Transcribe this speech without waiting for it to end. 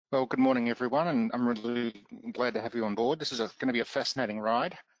Well, good morning, everyone, and I'm really glad to have you on board. This is going to be a fascinating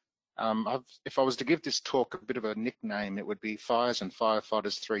ride. If I was to give this talk a bit of a nickname, it would be Fires and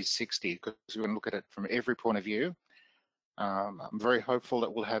Firefighters 360, because we're going to look at it from every point of view. I'm very hopeful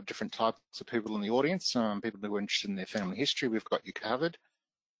that we'll have different types of people in the audience. People who are interested in their family history, we've got you covered.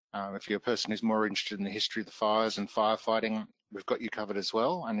 If you're a person who's more interested in the history of the fires and firefighting, we've got you covered as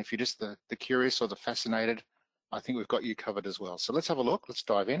well. And if you're just the curious or the fascinated, I think we've got you covered as well. So let's have a look. Let's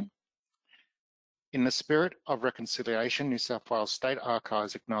dive in. In the spirit of reconciliation, New South Wales State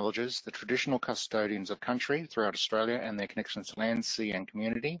Archives acknowledges the traditional custodians of country throughout Australia and their connections to land, sea and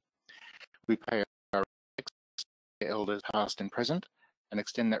community. We pay our respects to their elders past and present and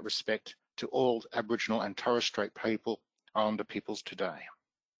extend that respect to all Aboriginal and Torres Strait Islander peoples today.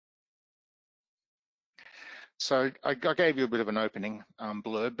 So I gave you a bit of an opening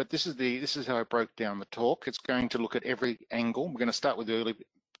blurb, but this is how I broke down the talk. It's going to look at every angle. We're going to start with the early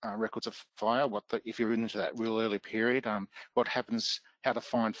records of fire, if you're into that real early period, what happens, how to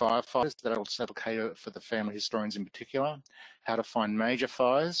find firefighters, that'll cater for the family historians in particular, how to find major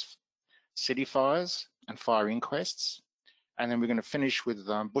fires, city fires and fire inquests, and then we're going to finish with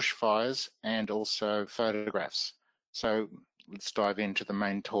bushfires and also photographs. So let's dive into the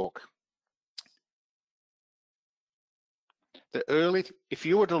main talk. If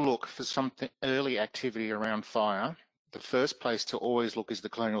you were to look for something early activity around fire, the first place to always look is the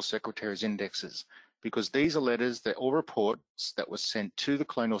Colonial Secretary's indexes, because these are letters or reports that were sent to the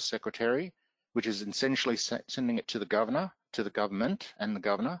Colonial Secretary, which is essentially sending it to the governor, to the government and the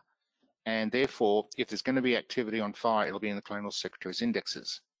governor, and therefore, if there's going to be activity on fire, it'll be in the Colonial Secretary's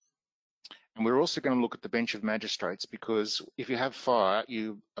indexes. And we're also going to look at the bench of magistrates, because if you have fire,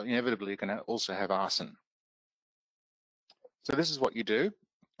 you inevitably are going to also have arson. So this is what you do,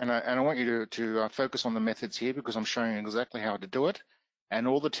 and I want you to focus on the methods here, because I'm showing you exactly how to do it, and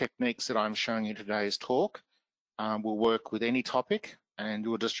all the techniques that I'm showing you today's talk will work with any topic, and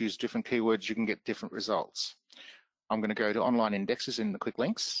we'll just use different keywords. You can get different results. I'm going to go to online indexes in the quick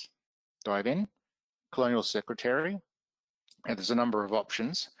links, dive in, Colonial Secretary, and there's a number of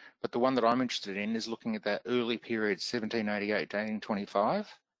options, but the one that I'm interested in is looking at that early period, 1788 to 1825.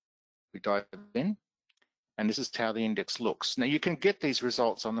 We dive in. And this is how the index looks. Now you can get these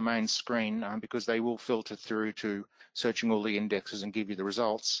results on the main screen because they will filter through to searching all the indexes and give you the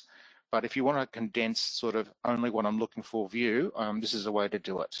results. But if you want to condense sort of only what I'm looking for view, this is a way to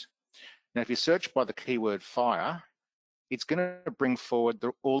do it. Now if you search by the keyword fire, it's going to bring forward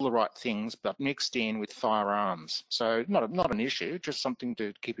all the right things, but mixed in with firearms. So not an issue, just something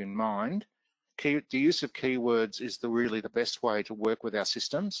to keep in mind. The use of keywords is really the best way to work with our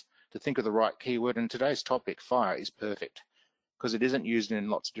systems, to think of the right keyword. And today's topic, fire, is perfect because it isn't used in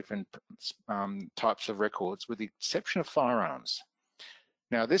lots of different types of records, with the exception of firearms.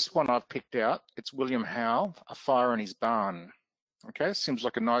 Now this one I've picked out, it's William Howe, a fire in his barn. Okay, seems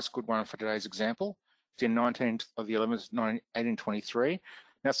like a nice good one for today's example. It's in 19th of the 11th, 1823.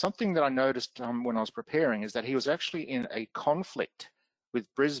 Now something that I noticed when I was preparing is that he was actually in a conflict with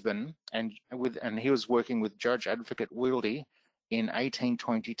Brisbane, and he was working with Judge Advocate Wieldy in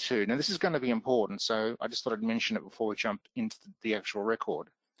 1822. Now this is going to be important, so I just thought I'd mention it before we jump into the actual record.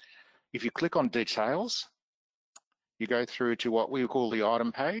 If you click on details, you go through to what we call the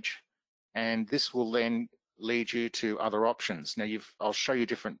item page, and this will then lead you to other options. Now I'll show you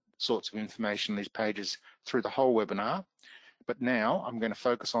different sorts of information in these pages through the whole webinar, but now I'm going to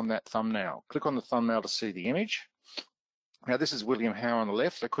focus on that thumbnail. Click on the thumbnail to see the image. Now this is William Howe on the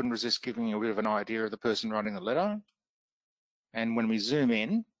left. I couldn't resist giving you a bit of an idea of the person writing the letter. And when we zoom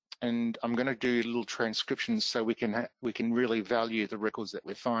in, and I'm going to do little transcriptions so we can really value the records that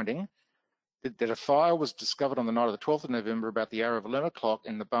we're finding, that a fire was discovered on the night of the 12th of November about the hour of 11 o'clock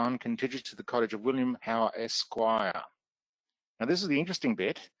in the barn contiguous to the cottage of William Howe Esquire. Now this is the interesting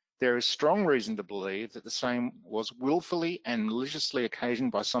bit. There is strong reason to believe that the same was willfully and maliciously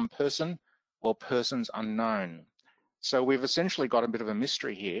occasioned by some person or persons unknown. So we've essentially got a bit of a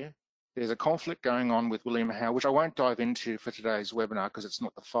mystery here. There's a conflict going on with William Howe, which I won't dive into for today's webinar because it's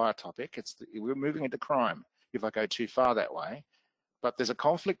not the fire topic. We're moving into crime if I go too far that way. But there's a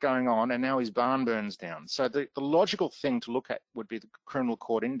conflict going on, and now his barn burns down. So the logical thing to look at would be the criminal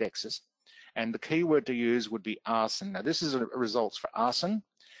court indexes, and the keyword to use would be arson. Now this is a results for arson,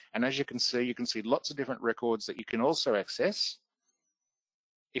 and as you can see lots of different records that you can also access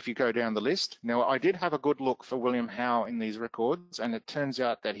if you go down the list. Now, I did have a good look for William Howe in these records, and it turns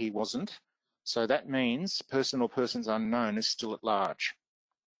out that he wasn't. So that means person or persons unknown is still at large,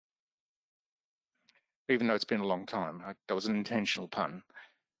 even though it's been a long time. That was an intentional pun.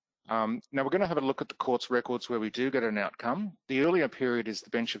 Now we're going to have a look at the court's records where we do get an outcome. The earlier period is the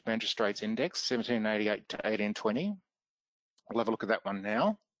Bench of Magistrates Index, 1788 to 1820. We'll have a look at that one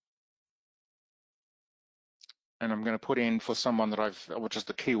now. And I'm going to put in for someone that which is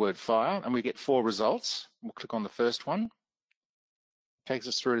the keyword fire, and we get 4 results. We'll click on the first one. Takes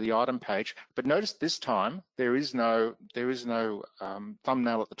us through to the item page, but notice this time there is no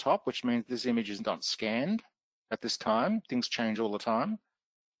thumbnail at the top, which means this image is not scanned at this time. Things change all the time.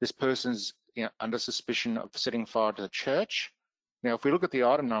 This person's under suspicion of setting fire to the church. Now, if we look at the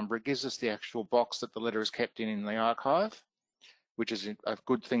item number, it gives us the actual box that the letter is kept in the archive, which is a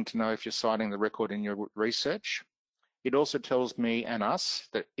good thing to know if you're citing the record in your research. It also tells me and us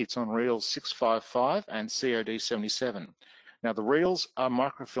that it's on reels 655 and COD 77. Now, the reels are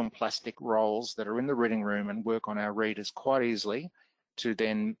microfilm plastic rolls that are in the reading room and work on our readers quite easily to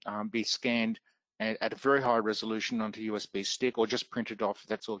then be scanned at a very high resolution onto USB stick or just printed off if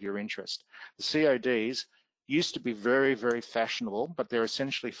that's all your interest. The CODs used to be very, very fashionable, but they're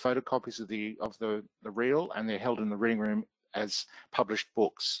essentially photocopies of the reel, and they're held in the reading room as published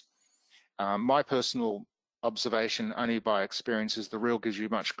books. My personal observation, only by experience, is the reel gives you a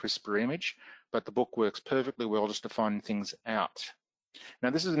much crisper image, but the book works perfectly well just to find things out. Now,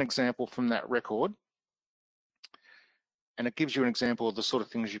 this is an example from that record, and it gives you an example of the sort of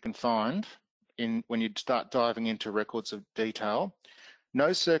things you can find when you start diving into records of detail.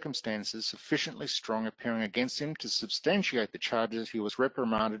 No circumstances sufficiently strong appearing against him to substantiate the charges, he was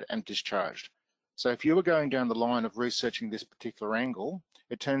reprimanded and discharged. So if you were going down the line of researching this particular angle,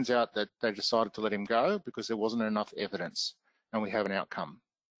 it turns out that they decided to let him go because there wasn't enough evidence, and we have an outcome.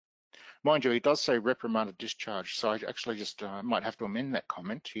 Mind you, he does say reprimanded, discharged, so I actually just might have to amend that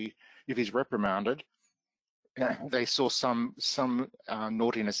comment. If he's reprimanded, they saw some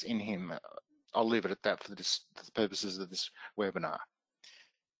naughtiness in him. I'll leave it at that for the purposes of this webinar.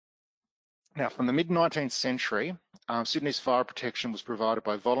 Now, from the mid-19th century, Sydney's fire protection was provided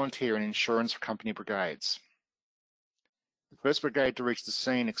by volunteer and insurance company brigades. The first brigade to reach the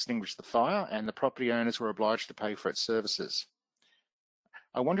scene extinguished the fire, and the property owners were obliged to pay for its services.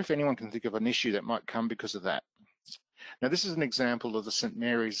 I wonder if anyone can think of an issue that might come because of that. Now, this is an example of the St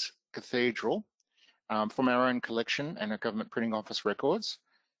Mary's Cathedral from our own collection and our government printing office records.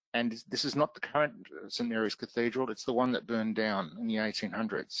 And this is not the current St Mary's Cathedral, it's the one that burned down in the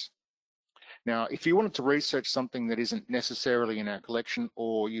 1800s. Now, if you wanted to research something that isn't necessarily in our collection,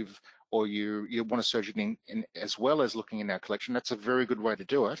 or you want to search it in as well as looking in our collection, that's a very good way to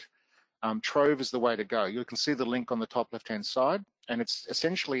do it. Trove is the way to go. You can see the link on the top left-hand side, and it's a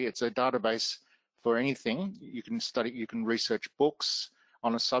database for anything. You can research books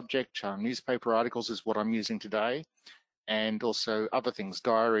on a subject. Newspaper articles is what I'm using today, and also other things,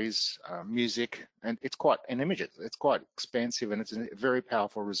 diaries, music, and images. It's quite expansive, and it's a very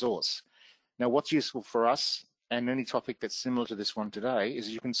powerful resource. Now, what's useful for us and any topic that's similar to this one today is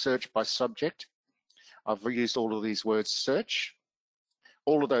you can search by subject. I've reused all of these words search.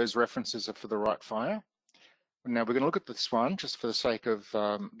 All of those references are for the right fire. Now, we're going to look at this one just for the sake of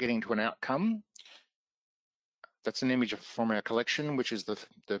getting to an outcome. That's an image from our collection, which is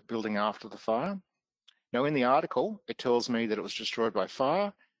the building after the fire. Now, in the article, it tells me that it was destroyed by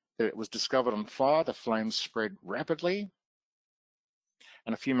fire, that it was discovered on fire, the flames spread rapidly,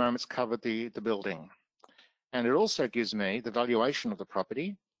 and a few moments covered the building. And it also gives me the valuation of the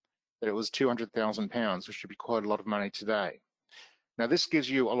property, that it was £200,000, which would be quite a lot of money today. Now, this gives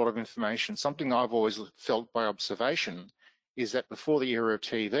you a lot of information. Something I've always felt by observation is that before the era of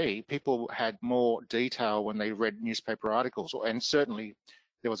TV, people had more detail when they read newspaper articles, and certainly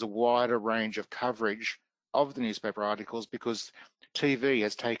there was a wider range of coverage of the newspaper articles because TV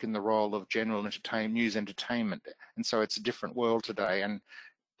has taken the role of general news entertainment, and so it's a different world today, and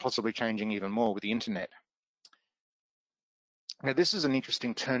possibly changing even more with the internet. Now, this is an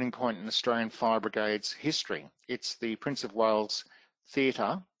interesting turning point in Australian Fire Brigade's history. It's the Prince of Wales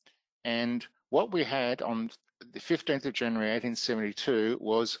Theatre, and what we had on the 15th of January 1872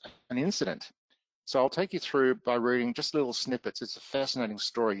 was an incident. So I'll take you through by reading just little snippets. It's a fascinating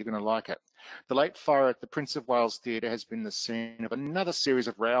story. You're going to like it. The late fire at the Prince of Wales Theatre has been the scene of another series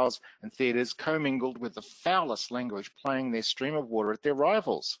of rows and theatres commingled with the foulest language, playing their stream of water at their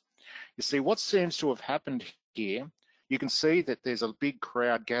rivals. You see, what seems to have happened here, you can see that there's a big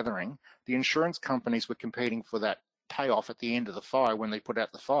crowd gathering. The insurance companies were competing for that payoff at the end of the fire when they put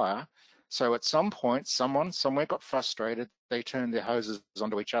out the fire. So at some point, someone somewhere got frustrated. They turned their hoses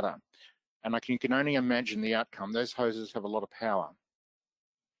onto each other. And you can only imagine the outcome. Those hoses have a lot of power.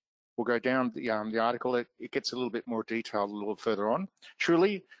 We'll go down the article. It gets a little bit more detailed a little further on.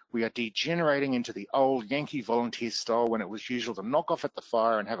 Truly, we are degenerating into the old Yankee volunteer style when it was usual to knock off at the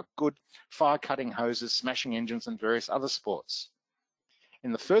fire and have a good fire cutting hoses, smashing engines and various other sports.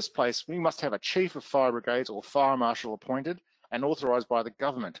 In the first place, we must have a chief of fire brigades or fire marshal appointed and authorised by the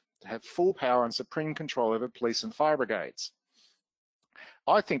government to have full power and supreme control over police and fire brigades.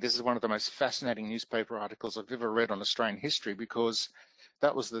 I think this is one of the most fascinating newspaper articles I've ever read on Australian history, because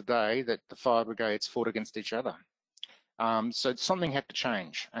that was the day that the fire brigades fought against each other. So something had to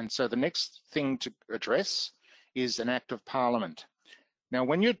change. And so the next thing to address is an Act of Parliament. Now,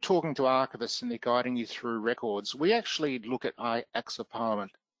 when you're talking to archivists and they're guiding you through records, we actually look at Acts of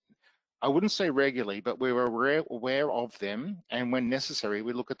Parliament. I wouldn't say regularly, but we're aware of them. And when necessary,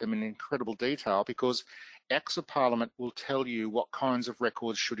 we look at them in incredible detail, because Acts of Parliament will tell you what kinds of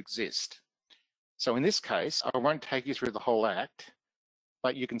records should exist. So in this case, I won't take you through the whole Act,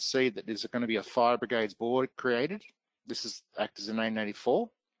 but you can see that there's going to be a Fire Brigades Board created. This is Act as in 1884.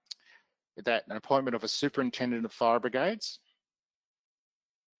 That an appointment of a Superintendent of Fire Brigades,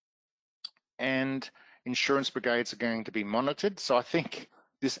 and insurance brigades are going to be monitored. So I think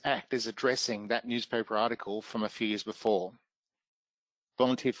this Act is addressing that newspaper article from a few years before.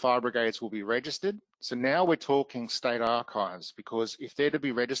 Volunteer fire brigades will be registered. So now we're talking state archives, because if they're to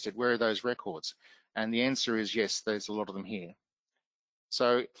be registered, where are those records? And the answer is yes, there's a lot of them here.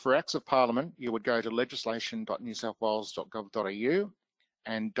 So for Acts of Parliament, you would go to legislation.newsouthwales.gov.au,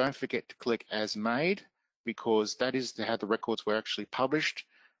 and don't forget to click as made, because that is how the records were actually published.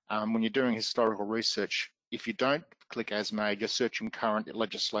 When you're doing historical research, if you don't click as made, you're searching current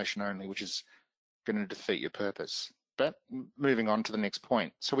legislation only, which is going to defeat your purpose. But moving on to the next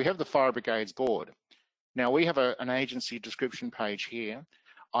point. So we have the Fire Brigades Board. Now we have an agency description page here.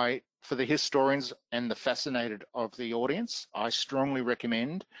 For the historians and the fascinated of the audience, I strongly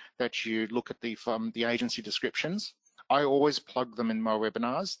recommend that you look at the agency descriptions. I always plug them in my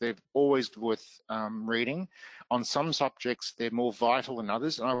webinars. They're always worth reading. On some subjects, they're more vital than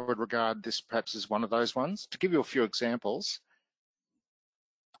others, and I would regard this perhaps as one of those ones. To give you a few examples,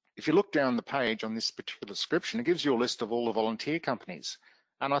 if you look down the page on this particular description, it gives you a list of all the volunteer companies.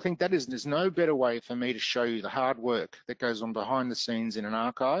 And I think there's no better way for me to show you the hard work that goes on behind the scenes in an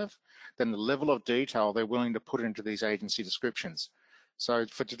archive than the level of detail they're willing to put into these agency descriptions. So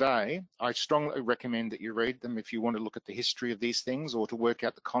for today, I strongly recommend that you read them if you want to look at the history of these things, or to work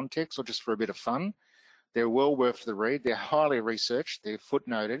out the context, or just for a bit of fun. They're well worth the read. They're highly researched, they're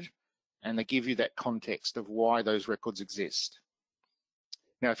footnoted, and they give you that context of why those records exist.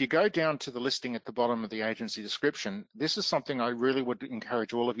 Now, if you go down to the listing at the bottom of the agency description, this is something I really would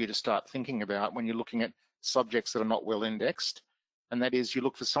encourage all of you to start thinking about when you're looking at subjects that are not well indexed, and that is you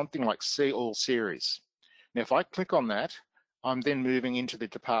look for something like See All Series. Now, if I click on that, I'm then moving into the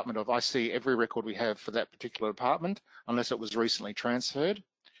department of, I see every record we have for that particular department, unless it was recently transferred.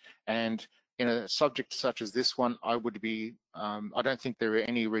 And in a subject such as this one, I would be, I don't think there are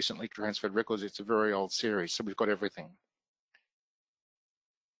any recently transferred records. It's a very old series, so we've got everything.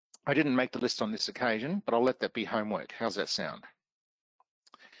 I didn't make the list on this occasion, but I'll let that be homework. How's that sound?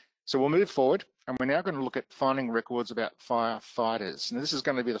 So we'll move forward, and we're now going to look at finding records about firefighters. And this is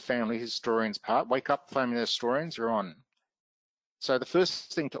going to be the family historians part. Wake up, family historians, you're on. So the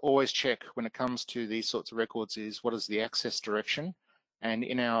first thing to always check when it comes to these sorts of records is what is the access direction. And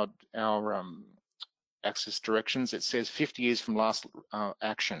in our access directions, it says 50 years from last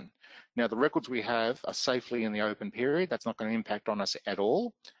action. Now, the records we have are safely in the open period. That's not going to impact on us at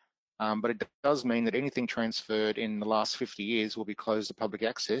all. But it does mean that anything transferred in the last 50 years will be closed to public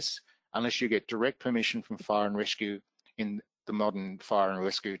access unless you get direct permission from fire and rescue in the modern fire and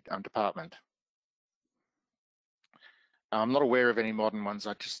rescue department. I'm not aware of any modern ones.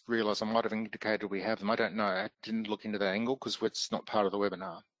 I just realised I might have indicated we have them. I don't know. I didn't look into that angle because it's not part of the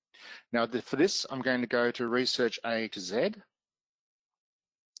webinar. Now, for this, I'm going to go to Research A to Z.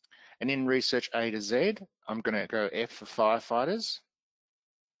 And in Research A to Z, I'm going to go F for firefighters,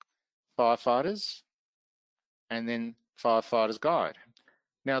 and then Firefighters Guide.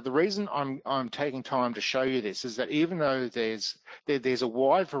 Now, the reason I'm taking time to show you this is that even though there's a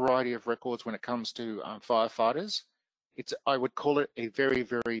wide variety of records when it comes to firefighters, I would call it a very,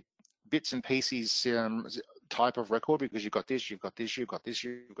 very bits and pieces type of record, because you've got this, you've got this, you've got this,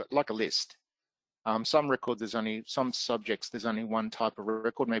 you've got like a list. Some records, some subjects, there's only one type of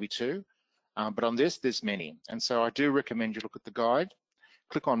record, maybe two, but on this, there's many. And so I do recommend you look at the guide,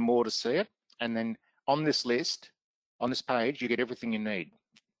 click on more to see it, and then on this list, on this page, you get everything you need.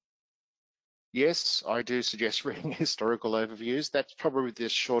 Yes, I do suggest reading historical overviews. That's probably the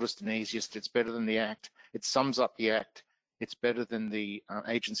shortest and easiest. It's better than the Act. It sums up the Act It's better than the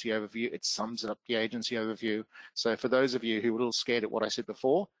agency overview. It sums up the agency overview. So for those of you who were a little scared at what I said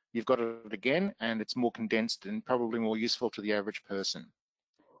before, you've got it again, and it's more condensed and probably more useful to the average person.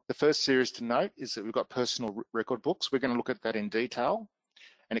 The first series to note is that we've got personal record books. We're going to look at that in detail,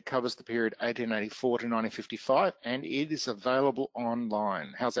 and it covers the period 1884 to 1955, and it is available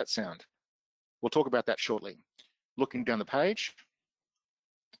online. How's that sound? We'll talk about that shortly. Looking down the page,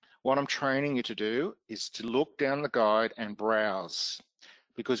 what I'm training you to do is to look down the guide and browse,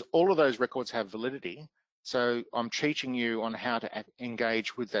 because all of those records have validity. So I'm teaching you on how to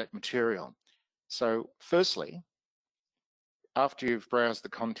engage with that material. So firstly, after you've browsed the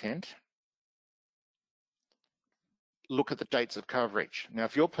content, look at the dates of coverage. Now,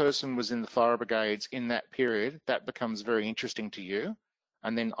 if your person was in the fire brigades in that period, that becomes very interesting to you.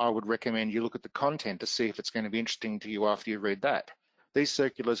 And then I would recommend you look at the content to see if it's going to be interesting to you after you read that. These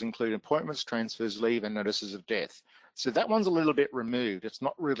circulars include appointments, transfers, leave, and notices of death. So that one's a little bit removed. It's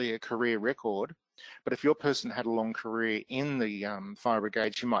not really a career record, but if your person had a long career in the fire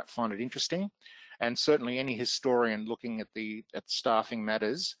brigades, you might find it interesting. And certainly any historian looking at the staffing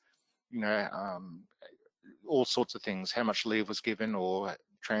matters, you know, all sorts of things, how much leave was given, or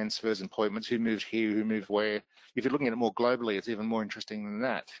transfers, appointments, who moved here, who moved where. If you're looking at it more globally, it's even more interesting than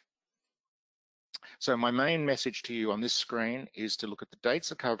that. So my main message to you on this screen is to look at the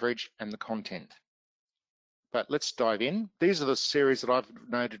dates of coverage and the content. But let's dive in. These are the series that I've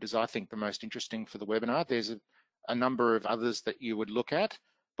noted as I think the most interesting for the webinar. There's a number of others that you would look at,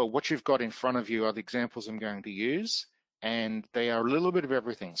 but what you've got in front of you are the examples I'm going to use, and they are a little bit of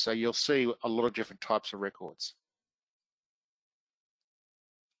everything. So you'll see a lot of different types of records.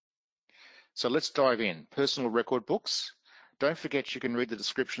 So let's dive in. Personal record books. Don't forget you can read the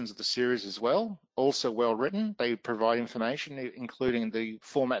descriptions of the series as well. Also well written. They provide information, including the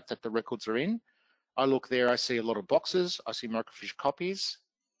format that the records are in. I look there, I see a lot of boxes. I see microfiche copies,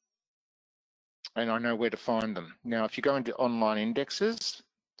 and I know where to find them. Now, if you go into online indexes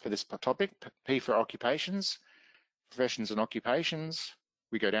for this topic, P for occupations, professions and occupations,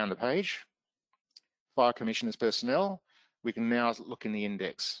 we go down the page. Fire commissioners personnel, we can now look in the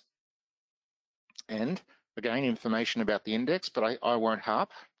index. And again, information about the index, but I won't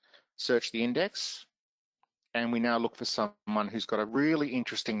harp. Search the index, and we now look for someone who's got a really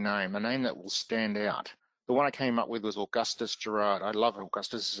interesting name, a name that will stand out. The one I came up with was Augustus Gerard. I love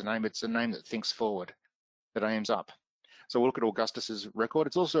Augustus as a name. It's a name that thinks forward, that aims up. So we'll look at Augustus's record.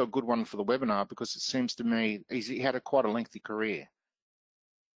 It's also a good one for the webinar because it seems to me he had quite a lengthy career.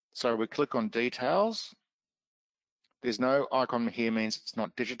 So we click on details. There's no icon here, means it's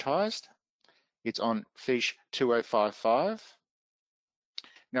not digitized. It's on fiche 2055.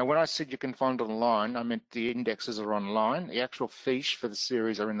 Now, when I said you can find it online, I meant the indexes are online. The actual fiche for the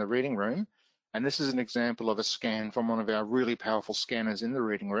series are in the reading room. And this is an example of a scan from one of our really powerful scanners in the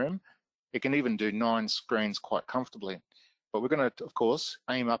reading room. It can even do 9 screens quite comfortably. But we're going to, of course,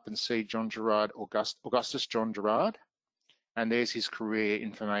 aim up and see John Gerard, Augustus John Gerard. And there's his career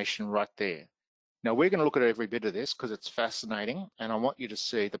information right there. Now, we're going to look at every bit of this because it's fascinating, and I want you to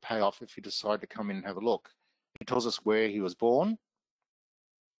see the payoff if you decide to come in and have a look. It tells us where he was born.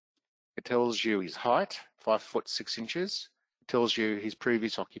 It tells you his height, 5 foot 6 inches. It tells you his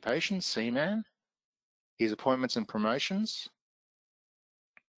previous occupation, seaman, his appointments and promotions.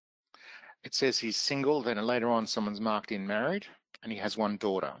 It says he's single, then later on someone's marked in married, and he has 1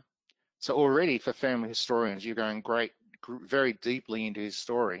 daughter. So already for family historians, you're going very deeply into his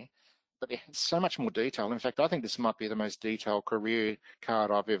story. But it has so much more detail. In fact, I think this might be the most detailed career card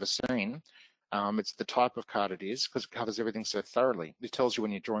I've ever seen. It's the type of card it is because it covers everything so thoroughly. It tells you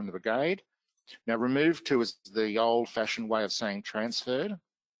when you join the brigade. Now, removed to is the old-fashioned way of saying transferred.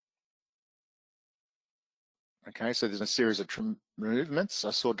 Okay, so there's a series of movements.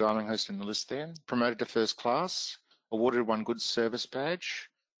 I saw Darlinghurst in the list there. Promoted to first class, awarded 1 good service badge,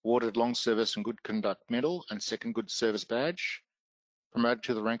 awarded long service and good conduct medal and 2nd good service badge. Promoted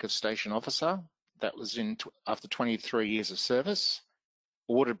to the rank of station officer. That was after 23 years of service.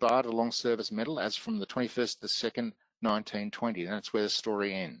 Awarded Bard a long service medal as from the 21st to the 2nd, 1920. And that's where the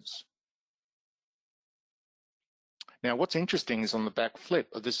story ends. Now, what's interesting is on the back flip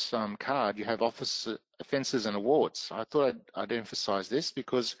of this card, you have officer offences and awards. I thought I'd emphasise this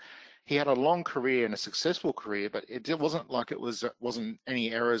because he had a long career and a successful career, but it wasn't like it wasn't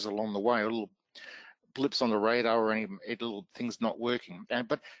any errors along the way, little blips on the radar or any little things not working.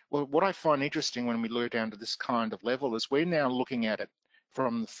 But what I find interesting when we look down to this kind of level is we're now looking at it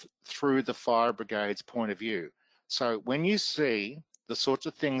from through the fire brigade's point of view. So when you see the sorts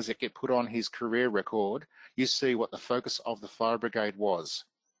of things that get put on his career record, you see what the focus of the fire brigade was.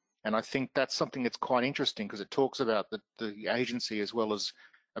 And I think that's something that's quite interesting because it talks about the agency as well as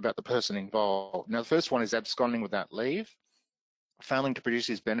about the person involved. Now, the first one is absconding without leave, failing to produce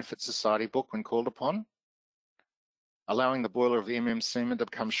his benefit society book when called upon, allowing the boiler of the seaman to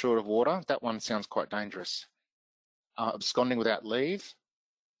become short of water. That one sounds quite dangerous. Absconding without leave,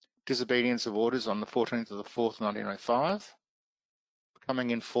 disobedience of orders on the 14th of the 4th, 1905, becoming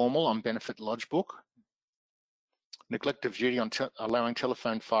informal on benefit lodge book, neglect of duty on allowing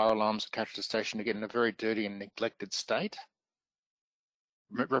telephone fire alarms attached to the station to get in a very dirty and neglected state,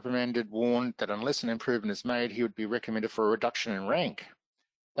 reprimanded, warned that unless an improvement is made, he would be recommended for a reduction in rank.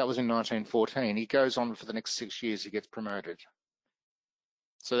 That was in 1914. He goes on for the next 6 years, he gets promoted.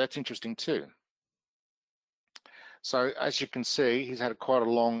 So that's interesting too. So as you can see, he's had quite a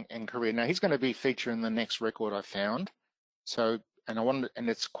long career. Now he's going to be featured in the next record I found. So, and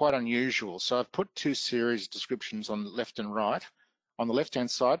it's quite unusual. So I've put two series descriptions on the left and right. On the left-hand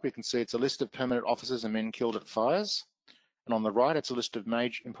side, we can see it's a list of permanent officers and men killed at fires. And on the right, it's a list of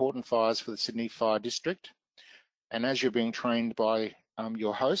major important fires for the Sydney Fire District. And as you're being trained by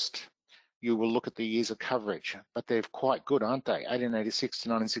your host, you will look at the years of coverage, but they're quite good, aren't they? 1886 to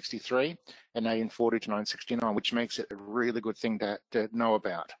 1963 and 1840 to 1969, which makes it a really good thing to know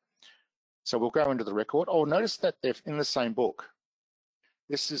about. So we'll go into the record. Oh, notice that they're in the same book.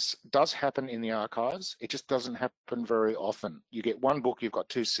 This does happen in the archives. It just doesn't happen very often. You get one book, you've got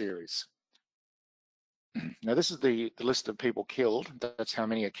two series. Now this is the list of people killed. That's how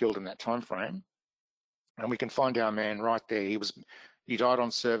many are killed in that time frame. And we can find our man right there. He died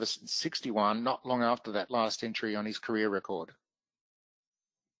on service in 61, not long after that last entry on his career record.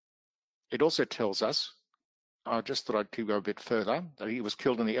 It also tells us, I just thought I'd go a bit further, that he was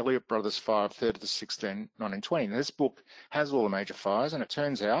killed in the Elliott Brothers fire of 3rd to the 16th, 1920. Now, this book has all the major fires, and it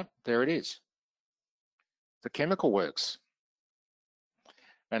turns out, there it is. The chemical works.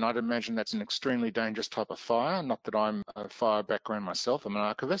 And I'd imagine that's an extremely dangerous type of fire. Not that I'm a fire background myself, I'm an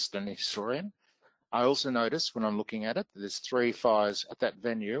archivist and a historian. I also notice when I'm looking at it, that there's 3 fires at that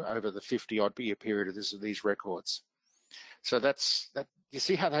venue over the 50-odd year period of these records. So you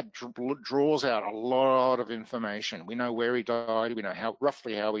see how that draws out a lot of information. We know where he died, we know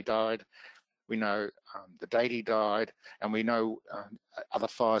roughly how he died, we know the date he died, and we know other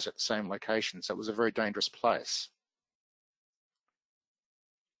fires at the same location. So it was a very dangerous place.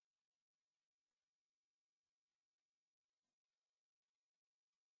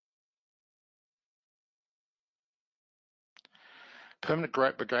 Permanent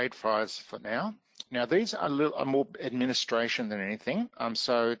Great Brigade fires for now. Now, these are more administration than anything,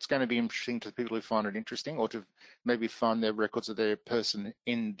 so it's going to be interesting to people who find it interesting, or to maybe find their records of their person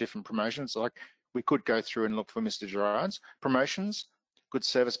in different promotions. Like we could go through and look for Mr. Gerard's promotions, good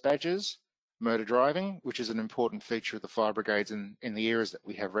service badges, murder driving, which is an important feature of the fire brigades in the eras that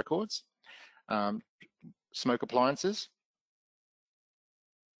we have records, smoke appliances,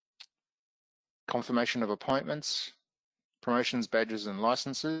 confirmation of appointments, promotions, badges and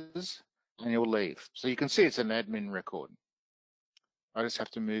licenses, annual leave. So you can see it's an admin record. I just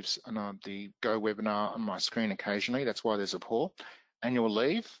have to move the Go webinar on my screen occasionally. That's why there's a pause. Annual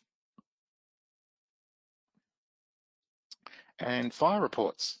leave. And fire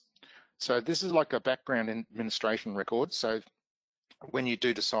reports. So this is like a background administration record. So when you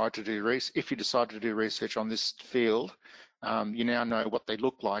do decide to do if you decide to do research on this field, you now know what they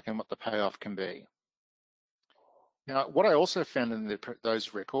look like and what the payoff can be. Now, what I also found in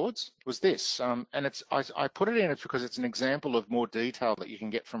those records was this, and I put it in because it's an example of more detail that you can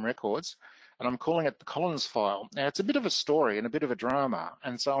get from records, and I'm calling it the Collins file. Now, it's a bit of a story and a bit of a drama,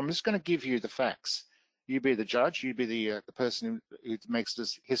 and so I'm just going to give you the facts. You be the judge, you be the person who makes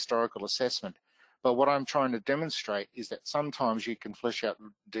this historical assessment. But what I'm trying to demonstrate is that sometimes you can flesh out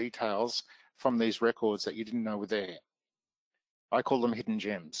details from these records that you didn't know were there. I call them hidden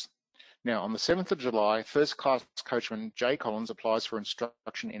gems. Now, on the 7th of July, first-class coachman Jay Collins applies for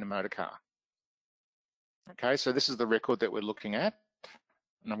instruction in a motor car. Okay, so this is the record that we're looking at,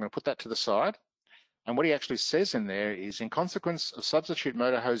 and I'm going to put that to the side. And what he actually says in there is, in consequence of substitute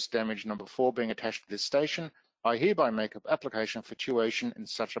motor hose damage number 4 being attached to this station, I hereby make an application for tuition in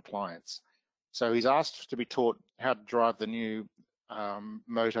such appliance. So he's asked to be taught how to drive the new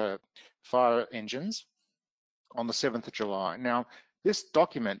motor fire engines on the 7th of July. Now, this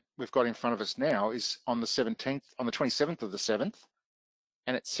document we've got in front of us now is on the 27th of the 7th,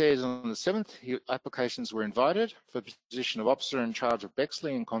 and it says on the 7th, applications were invited for the position of officer in charge of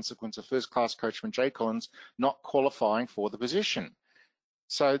Bexley in consequence of first-class coachman Jay Collins not qualifying for the position.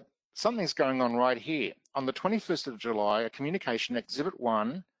 So something's going on right here. On the 21st of July, a communication, Exhibit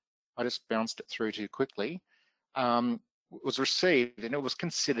 1, I just bounced it through too quickly, was received and it was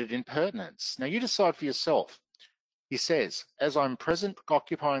considered impertinence. Now you decide for yourself. He says, as I'm present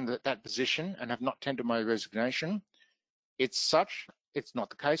occupying that position and have not tendered my resignation, it's not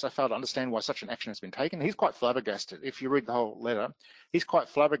the case. I fail to understand why such an action has been taken. He's quite flabbergasted. If you read the whole letter, he's quite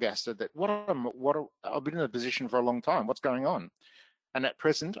flabbergasted that I've been in a position for a long time. What's going on? And at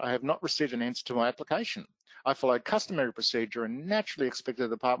present, I have not received an answer to my application. I followed customary procedure and naturally expected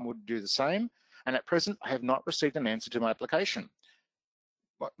the department would do the same. And at present, I have not received an answer to my application.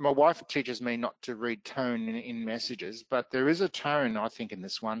 My wife teaches me not to read tone in messages, but there is a tone, I think, in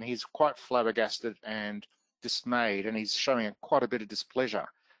this one. He's quite flabbergasted and dismayed, and he's showing quite a bit of displeasure.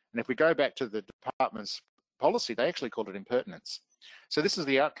 And if we go back to the department's policy, they actually called it impertinence. So this is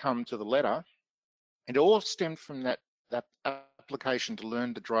the outcome to the letter. And it all stemmed from that application to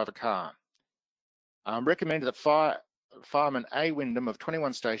learn to drive a car. Recommended that Fireman A. Wyndham of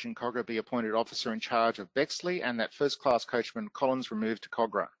 21 Station, Cogra, be appointed officer in charge of Bexley, and that first class coachman Collins removed to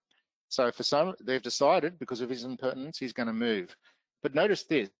Cogra. So for some, they've decided because of his impertinence, he's going to move. But notice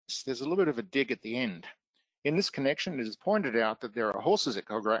this, there's a little bit of a dig at the end. In this connection, it is pointed out that there are horses at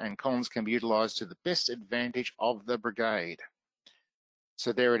Cogra and Collins can be utilised to the best advantage of the brigade.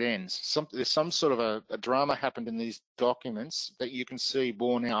 So there it ends. There's some sort of a drama happened in these documents that you can see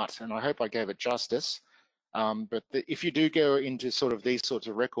borne out, and I hope I gave it justice. But if you do go into sort of these sorts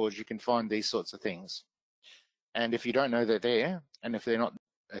of records, you can find these sorts of things. And if you don't know they're there, and if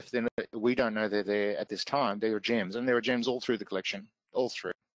we don't know they're there at this time, they are gems, and there are gems all through the collection, all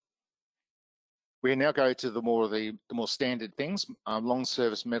through. We now go to the more standard things, long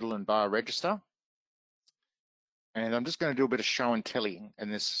service medal and bar register. And I'm just going to do a bit of show and telling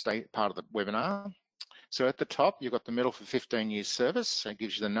in this part of the webinar. So at the top, you've got the medal for 15 years service. So it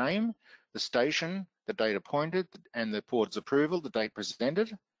gives you the name, the station, the date appointed, and the board's approval, the date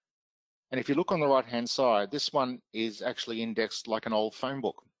presented. And if you look on the right-hand side, this one is actually indexed like an old phone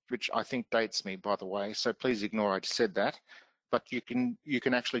book, which I think dates me, by the way. So please ignore I just said that. But you can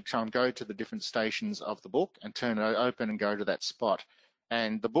actually go to the different stations of the book and turn it open and go to that spot.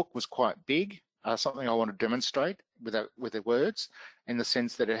 And the book was quite big. Something I want to demonstrate with the words, in the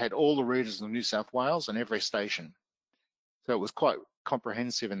sense that it had all the regions of New South Wales and every station. So it was quite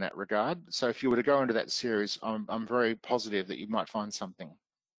comprehensive in that regard. So if you were to go into that series, I'm very positive that you might find something.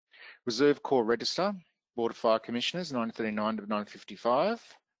 Reserve Corps Register, Board of Fire Commissioners, 1939 to 1955.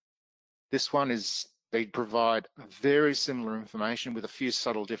 This one is, they provide very similar information with a few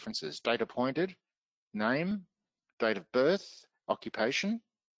subtle differences. Date appointed, name, date of birth, occupation,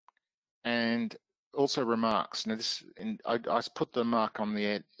 and also remarks. Now I put the mark on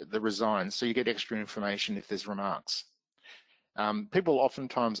the resign, so you get extra information if there's remarks. People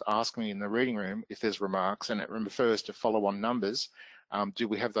oftentimes ask me in the reading room if there's remarks, and it refers to follow-on numbers. Do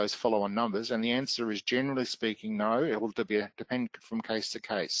we have those follow-on numbers? And the answer is, generally speaking, no. It will depend from case to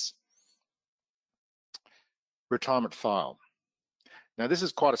case. Retirement file. Now this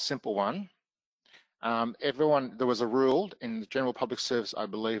is quite a simple one. There was a rule in the General Public Service, I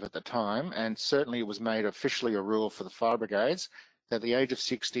believe, at the time, and certainly it was made officially a rule for the fire brigades, that at the age of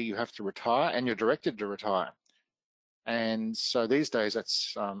 60 you have to retire, and you're directed to retire. And so these days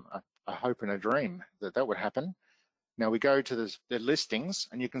that's a hope and a dream that would happen. Now we go to the listings,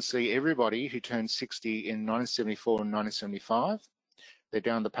 and you can see everybody who turned 60 in 1974 and 1975. They're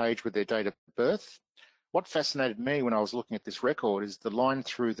down the page with their date of birth. What fascinated me when I was looking at this record is the line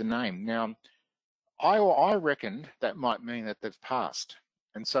through the name. Now, I reckoned that might mean that they've passed.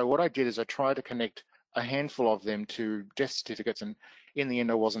 And so what I did is I tried to connect a handful of them to death certificates, and in the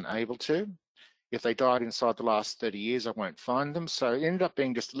end I wasn't able to. If they died inside the last 30 years, I won't find them. So it ended up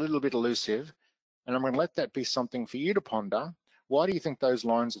being just a little bit elusive, and I'm going to let that be something for you to ponder. Why do you think those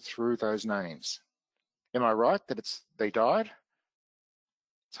lines are through those names? Am I right that they died?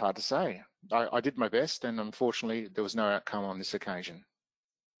 It's hard to say. I did my best, and unfortunately there was no outcome on this occasion.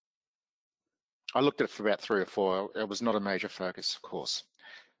 I looked at it for about 3 or 4. It was not a major focus, of course.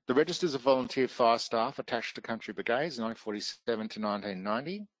 The registers of volunteer fire staff attached to country brigades, 1947 to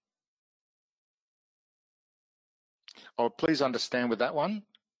 1990. Oh, please understand with that one,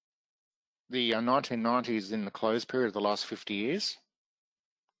 the 1990s is in the closed period of the last 50 years.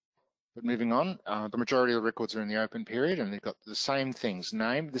 But moving on, the majority of the records are in the open period, and they've got the same things: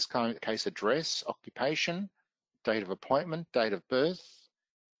 name, this case address, occupation, date of appointment, date of birth,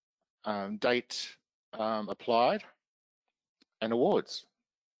 date applied, and awards.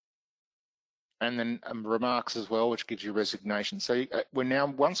 And then remarks as well, which gives you resignation. So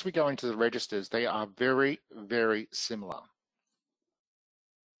once we go into the registers, they are very, very similar.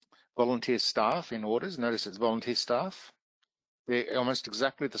 Volunteer staff in orders, notice it's volunteer staff. They're almost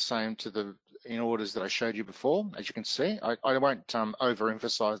exactly the same to the in orders that I showed you before, as you can see. I won't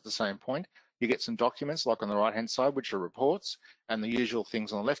overemphasize the same point. You get some documents like on the right-hand side, which are reports, and the usual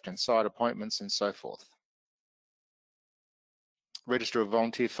things on the left-hand side, appointments and so forth. Register of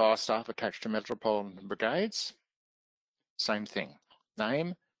volunteer fire staff attached to metropolitan brigades. Same thing.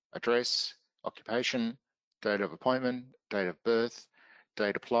 Name, address, occupation, date of appointment, date of birth,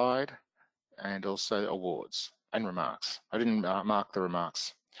 date applied, and also awards and remarks. I didn't mark the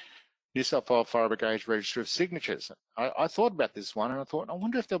remarks. New South Wales Fire Brigade Register of Signatures. I thought about this one and I thought, I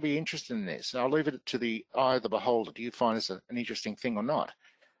wonder if they'll be interested in this. I'll leave it to the eye of the beholder. Do you find this an interesting thing or not?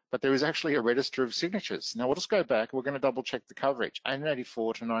 But there is actually a register of signatures. Now we'll just go back. We're going to double check the coverage, 1884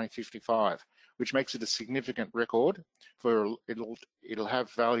 to 1955, which makes it a significant record. It'll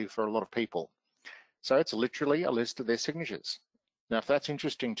have value for a lot of people. So it's literally a list of their signatures. Now, if that's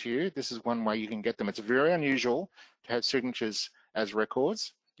interesting to you, this is one way you can get them. It's very unusual to have signatures as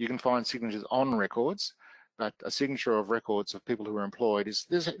records. You can find signatures on records, but a signature of records of people who are employed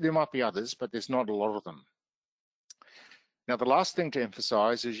there might be others, but there's not a lot of them. Now, the last thing to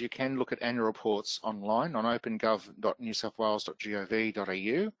emphasise is you can look at annual reports online on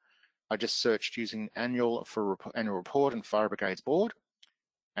opengov.newsouthwales.gov.au. I just searched using annual report and Fire Brigades Board,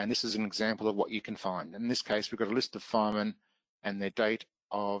 and this is an example of what you can find. In this case, we've got a list of firemen and their date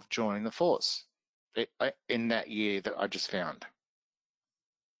of joining the force in that year that I just found.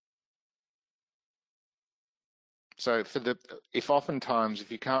 So if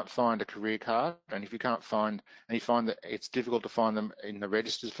you can't find a career card, and if you can't find, and you find that it's difficult to find them in the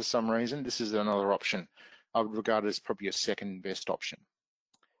registers for some reason, this is another option. I would regard it as probably a second best option.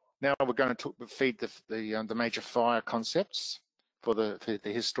 Now we're going to feed the major fire concepts for the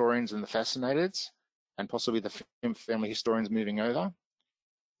historians and the fascinators, and possibly the family historians moving over.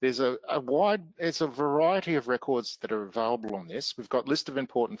 There's a variety of records that are available on this. We've got list of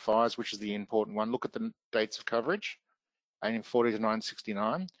important fires, which is the important one. Look at the dates of coverage, 1840 to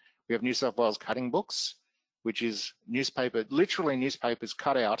 1969. We have New South Wales cutting books, which is literally newspapers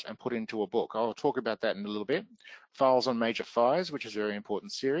cut out and put into a book. I'll talk about that in a little bit. Files on major fires, which is a very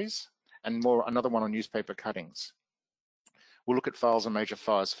important series, and another one on newspaper cuttings. We'll look at files on major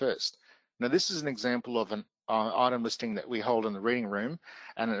fires first. Now, this is an example of an item listing that we hold in the reading room,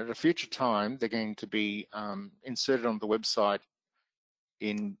 and at a future time, they're going to be inserted on the website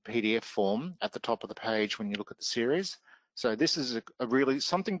in PDF form at the top of the page when you look at the series. So this is a really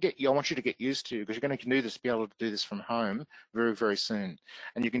something I want you to get used to, because you're going to be able to do this from home very, very soon.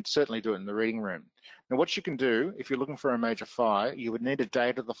 And you can certainly do it in the reading room. Now, what you can do, if you're looking for a major fire, you would need a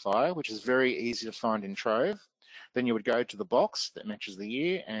date of the fire, which is very easy to find in Trove. Then you would go to the box that matches the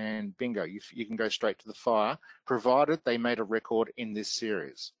year, and bingo, you can go straight to the fire, provided they made a record in this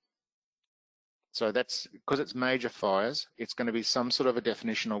series. So that's because it's major fires, it's going to be some sort of a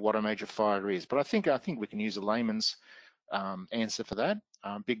definition of what a major fire is. But I think we can use a layman's answer for that.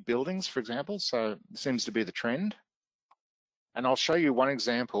 Big buildings, for example, so it seems to be the trend. And I'll show you one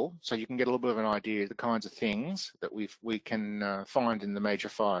example so you can get a little bit of an idea of the kinds of things that we can find in the major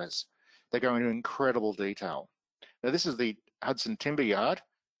fires. They go into incredible detail. Now, this is the Hudson Timber Yard,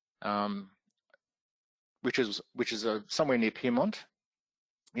 which is somewhere near Pyrmont,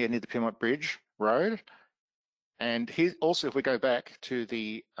 near the Pyrmont Bridge Road. And here also, if we go back to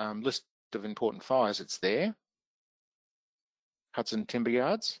the list of important fires, it's there. Hudson Timber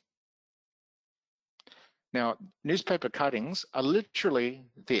Yards. Now, newspaper cuttings are literally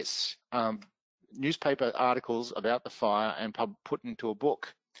this, newspaper articles about the fire and put into a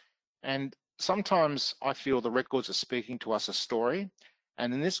book. And sometimes I feel the records are speaking to us a story.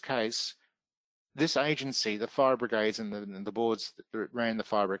 And in this case, this agency, the fire brigades and the boards that ran the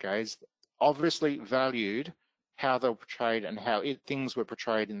fire brigades, obviously valued how they were portrayed and how things were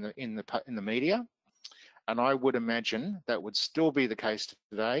portrayed in the media. And I would imagine that would still be the case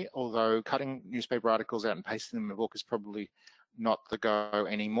today, although cutting newspaper articles out and pasting them in a book is probably not the go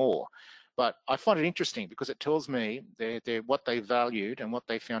anymore. But I find it interesting because it tells me they're what they valued and what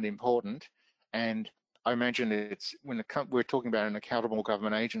they found important. And I imagine it's when we're talking about an accountable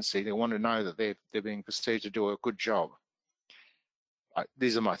government agency, they want to know that they're being perceived to do a good job.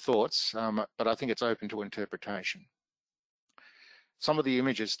 These are my thoughts, but I think it's open to interpretation. Some of the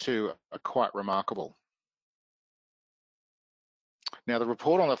images too are quite remarkable. Now, the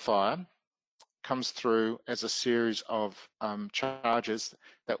report on the fire comes through as a series of charges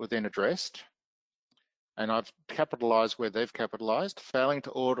that were then addressed. And I've capitalised where they've capitalised, failing to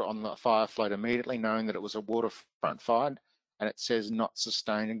order on the fire float immediately, knowing that it was a waterfront fire, and it says not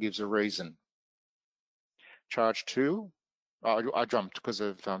sustained and gives a reason. Charge 2, I jumped because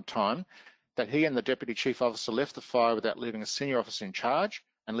of time, that he and the Deputy Chief Officer left the fire without leaving a senior officer in charge,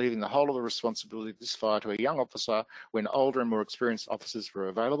 and leaving the whole of the responsibility of this fire to a young officer when older and more experienced officers were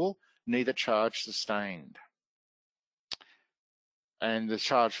available, neither charge sustained. And the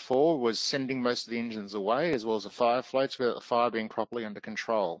charge 4 was sending most of the engines away, as well as the fire floats, without the fire being properly under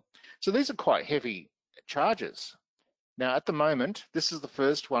control. So these are quite heavy charges. Now, at the moment, this is the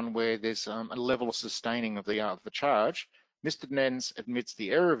first one where there's a level of sustaining of the charge. Mr. Nance admits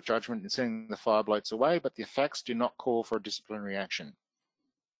the error of judgment in sending the fire floats away, but the facts do not call for a disciplinary action,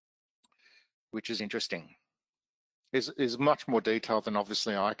 which is interesting. Is much more detailed than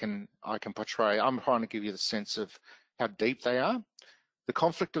obviously I can portray. I'm trying to give you the sense of how deep they are. The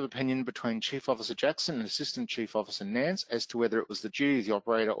conflict of opinion between Chief Officer Jackson and Assistant Chief Officer Nance as to whether it was the duty of the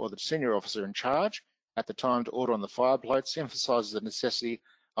operator or the senior officer in charge at the time to order on the fire floats emphasises the necessity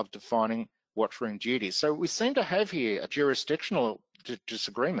of defining watchroom duties. So we seem to have here a jurisdictional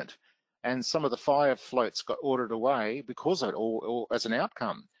disagreement, and some of the fire floats got ordered away because of it, or as an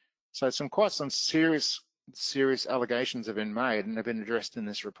outcome. So quite some serious allegations have been made and have been addressed in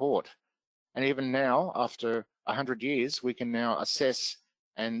this report. And even now, after 100 years, we can now assess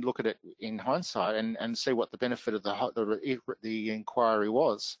and look at it in hindsight and see what the benefit of the inquiry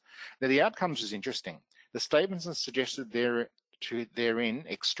was. Now, the outcomes is interesting. The statements and suggested therein,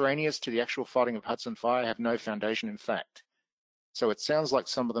 extraneous to the actual fighting of Hudson Fire, have no foundation in fact. So it sounds like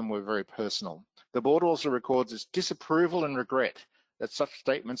some of them were very personal. The board also records its disapproval and regret that such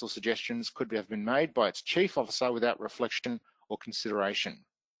statements or suggestions could have been made by its chief officer without reflection or consideration.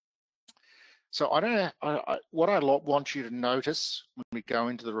 So I don't know, what I want you to notice when we go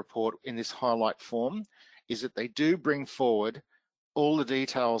into the report in this highlight form is that they do bring forward all the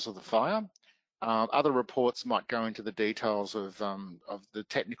details of the fire. Other reports might go into the details of the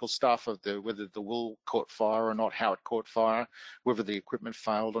technical stuff of whether the wool caught fire or not, how it caught fire, whether the equipment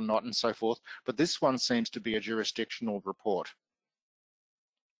failed or not, and so forth. But this one seems to be a jurisdictional report.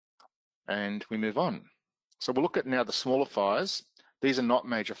 And we move on. So we'll look at now the smaller fires. These are not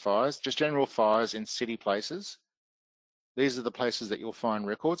major fires, just general fires in city places. These are the places that you'll find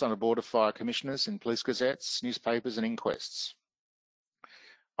records on a board of fire commissioners, in police gazettes, newspapers, and inquests.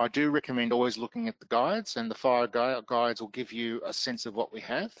 I do recommend always looking at the guides, and the fire guides will give you a sense of what we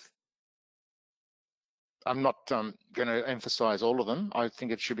have. I'm not going to emphasize all of them. I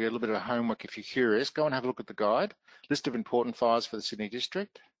think it should be a little bit of homework if you're curious. Go and have a look at the guide. List of important fires for the Sydney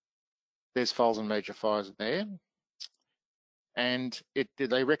district. There's files and major fires there. And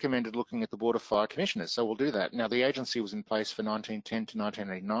they recommended looking at the Board of Fire Commissioners, so we'll do that. Now, the agency was in place for 1910 to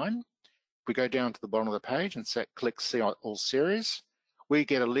 1989. If we go down to the bottom of the page and click See All Series, we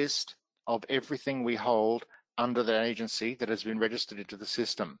get a list of everything we hold under the agency that has been registered into the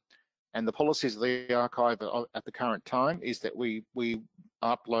system. And the policies of the archive at the current time is that we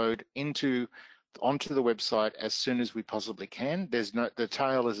upload onto the website as soon as we possibly can. The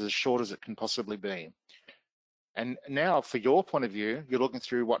tail is as short as it can possibly be. And now, for your point of view, you're looking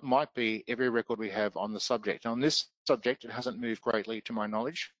through what might be every record we have on the subject. On this subject, it hasn't moved greatly to my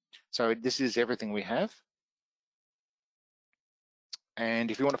knowledge. So this is everything we have. And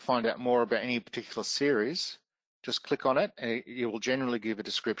if you want to find out more about any particular series, just click on it and it will generally give a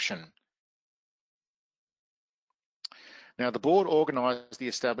description. Now, the board organised the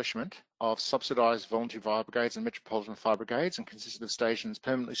establishment of subsidised volunteer fire brigades and metropolitan fire brigades and consisted of stations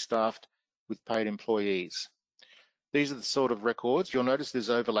permanently staffed with paid employees. These are the sort of records. You'll notice there's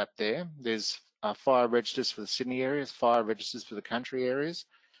overlap there. There's fire registers for the Sydney areas, fire registers for the country areas,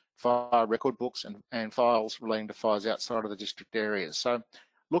 fire record books, and files relating to fires outside of the district areas. So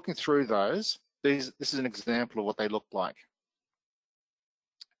looking through those, this is an example of what they look like.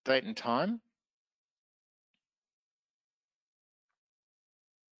 Date and time.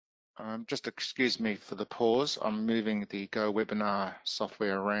 Just excuse me for the pause. I'm moving the GoWebinar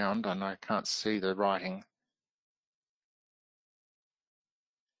software around and I can't see the writing.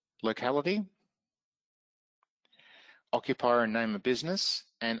 Locality, occupier and name of business,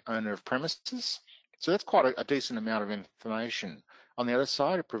 and owner of premises. So that's quite a decent amount of information. On the other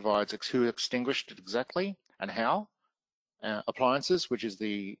side, it provides who extinguished it exactly and how, appliances, which is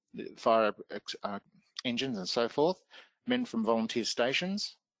the fire engines and so forth, men from volunteer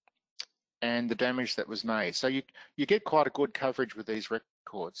stations, and the damage that was made. So you get quite a good coverage with these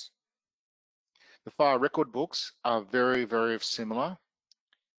records. The fire record books are very, very similar.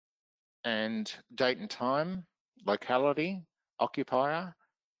 And date and time, locality, occupier,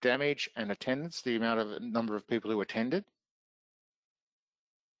 damage and attendance, the number of people who attended.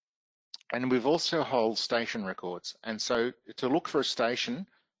 And we've also hold station records. And so to look for a station,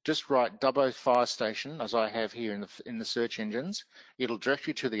 just write Dubbo Fire Station, as I have here in the search engines. It'll direct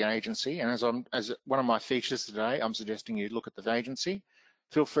you to the agency. And as one of my features today, I'm suggesting you look at the agency.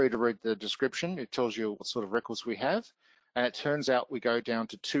 Feel free to read the description. It tells you what sort of records we have. And it turns out we go down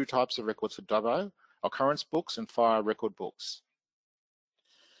to 2 types of records for Dubbo: occurrence books and fire record books.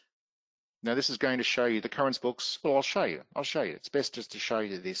 Now this is going to show you the occurrence books. Well, I'll show you. It's best just to show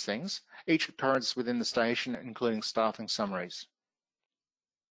you these things. Each occurrence within the station, including staffing summaries.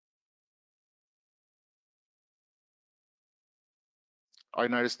 I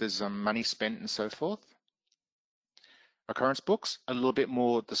noticed there's money spent and so forth. Occurrence books, a little bit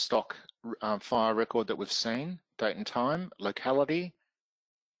more the stock fire record that we've seen, date and time, locality,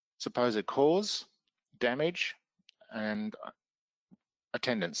 supposed cause, damage, and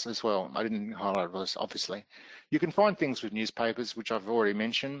attendance as well. I didn't highlight this, obviously. You can find things with newspapers, which I've already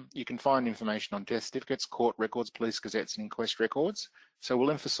mentioned. You can find information on death certificates, court records, police gazettes, and inquest records. So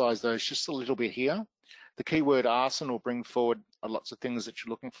we'll emphasize those just a little bit here. The keyword arson will bring forward lots of things that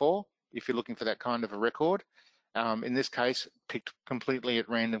you're looking for if you're looking for that kind of a record. In this case, picked completely at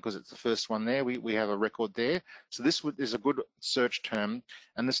random because it's the first one there. We have a record there. So this is a good search term,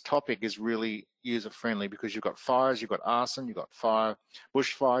 and this topic is really user-friendly because you've got fires, you've got arson, you've got fire,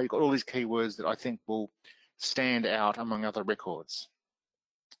 bushfire, you've got all these keywords that I think will stand out among other records.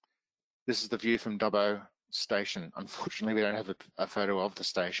 This is the view from Dubbo Station. Unfortunately, we don't have a photo of the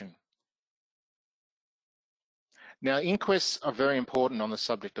station. Now, inquests are very important on the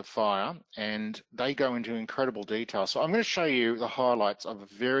subject of fire, and they go into incredible detail. So I'm going to show you the highlights of a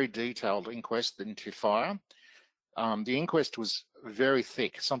very detailed inquest into fire. The inquest was very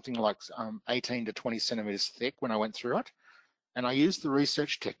thick, something like 18 to 20 centimeters thick when I went through it. And I used the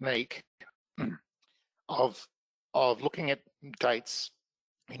research technique of looking at dates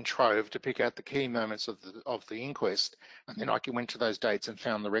in Trove to pick out the key moments of the inquest, and then I went to those dates and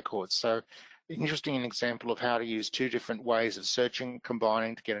found the records. So interesting example of how to use 2 different ways of searching,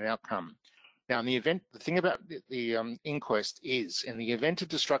 combining to get an outcome. Now, in the event, the thing about the inquest is, in the event of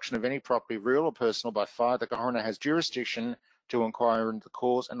destruction of any property, real or personal, by fire, the coroner has jurisdiction to inquire into the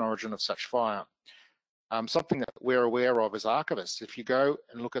cause and origin of such fire. Something that we're aware of as archivists, if you go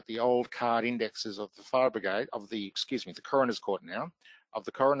and look at the old card indexes of the fire brigade, of the coroner's court now, of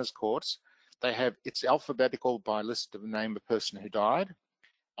the coroner's courts, they have, it's alphabetical by list of the name of the person who died,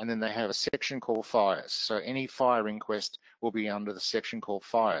 and then they have a section called fires. So any fire inquest will be under the section called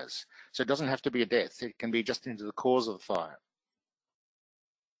fires. So it doesn't have to be a death. It can be just into the cause of the fire.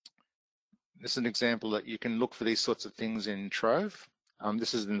 This is an example that you can look for these sorts of things in Trove.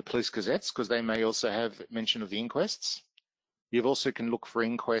 This is in the police gazettes because they may also have mention of the inquests. You also can look for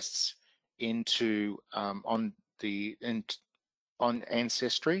inquests into on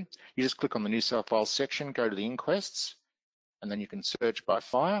Ancestry. You just click on the New South Wales section, go to the inquests, and then you can search by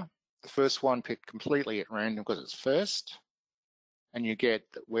fire. The first one picked completely at random because it's first, and you get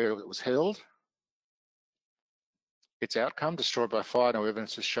where it was held, its outcome, destroyed by fire, no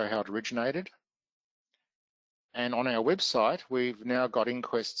evidence to show how it originated. And on our website, we've now got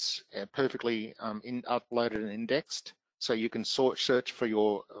inquests perfectly uploaded and indexed, so you can search for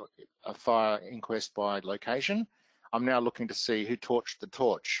your fire inquest by location. I'm now looking to see who torched the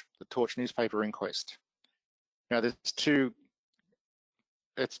Torch newspaper inquest. Now there's two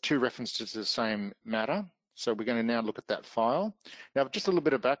references to the same matter. So we're going to now look at that file. Now, just a little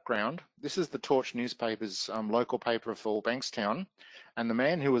bit of background. This is the Torch newspaper's local paper for Bankstown. And the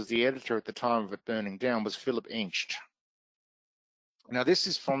man who was the editor at the time of it burning down was Philip Inch. Now, this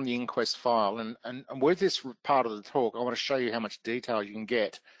is from the inquest file. And with this part of the talk, I want to show you how much detail you can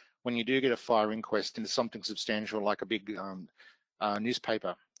get when you do get a fire inquest into something substantial like a big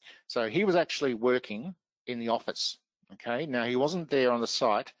newspaper. So he was actually working in the office. Okay, now he wasn't there on the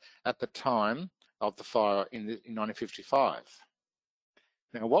site at the time of the fire in 1955.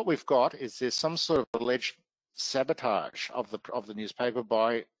 Now what we've got is there's some sort of alleged sabotage of the newspaper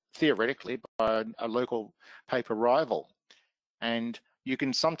by, theoretically, by a local paper rival. And you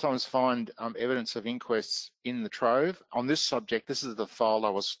can sometimes find evidence of inquests in the Trove. On this subject, this is the file I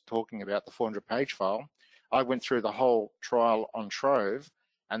was talking about, the 400-page file. I went through the whole trial on Trove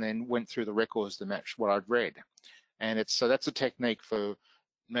and then went through the records to match what I'd read. And so that's a technique for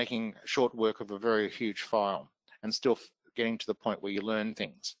making short work of a very huge file and still getting to the point where you learn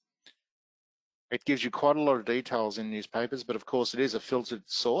things. It gives you quite a lot of details in newspapers, but of course it is a filtered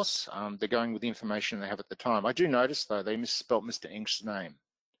source. They're going with the information they have at the time. I do notice though, they misspelt Mr. Inch's name.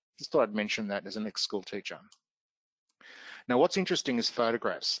 Just thought I'd mention that as an ex-school teacher. Now what's interesting is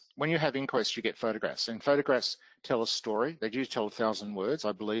photographs. When you have inquests, you get photographs, and photographs tell a story. They do tell 1,000 words,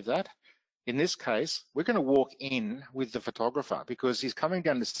 I believe that. In this case, we're going to walk in with the photographer because he's coming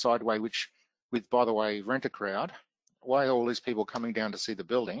down this sideway, which, with, by the way, Rent-A-Crowd. Why are all these people coming down to see the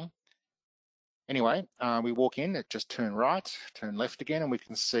building? Anyway, we walk in, just turn right, turn left again, and we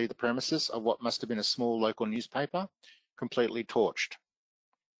can see the premises of what must have been a small local newspaper, completely torched.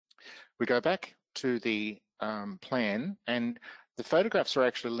 We go back to the plan, and the photographs are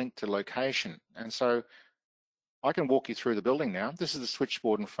actually linked to location. And so I can walk you through the building now. This is the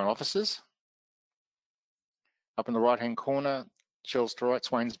switchboard and front offices. Up in the right-hand corner, Shells to right,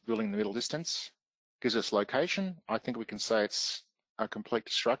 Swain's building in the middle distance. Gives us location. I think we can say it's a complete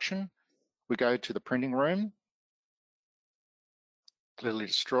destruction. We go to the printing room, clearly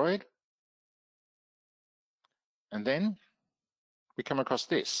destroyed. And then we come across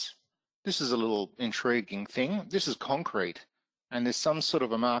this. This is a little intriguing thing. This is concrete, and there's some sort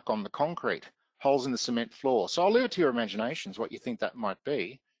of a mark on the concrete, holes in the cement floor. So I'll leave it to your imaginations what you think that might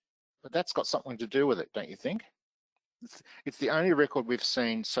be, but that's got something to do with it, don't you think? It's the only record we've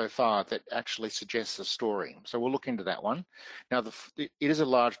seen so far that actually suggests a story. So we'll look into that one. Now, it is a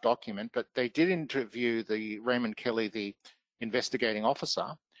large document, but they did interview the Raymond Kelly, the investigating officer,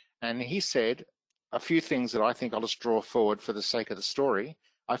 and he said a few things that I think I'll just draw forward for the sake of the story.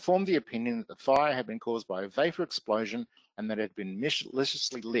 I formed the opinion that the fire had been caused by a vapor explosion and that it had been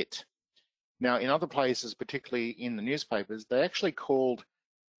maliciously lit. Now, in other places, particularly in the newspapers, they actually called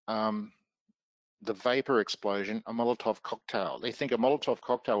the vapor explosion a Molotov cocktail. They think a Molotov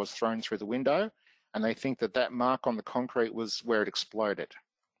cocktail was thrown through the window, and they think that that mark on the concrete was where it exploded.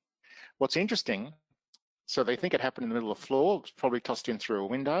 What's interesting, so they think it happened in the middle of the floor, it was probably tossed in through a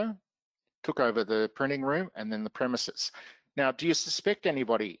window, took over the printing room and then the premises. Now, do you suspect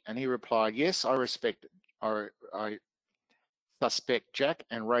anybody? And he replied, yes, I suspect Jack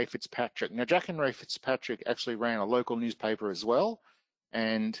and Ray Fitzpatrick. Now, Jack and Ray Fitzpatrick actually ran a local newspaper as well,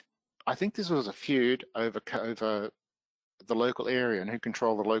 and I think this was a feud over the local area and who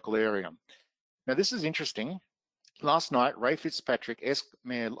controlled the local area. Now, this is interesting. Last night, Ray Fitzpatrick,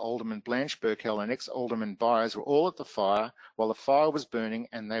 ex-Mayor Alderman Blanche Burkell and ex-Alderman Byers were all at the fire while the fire was burning,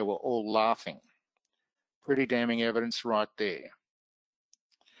 and they were all laughing. Pretty damning evidence right there.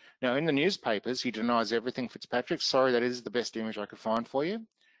 Now, in the newspapers, he denies everything, Fitzpatrick. Sorry, that is the best image I could find for you.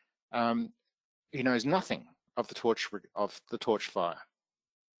 He knows nothing of the torch fire.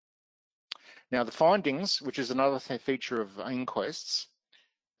 Now, the findings, which is another feature of inquests,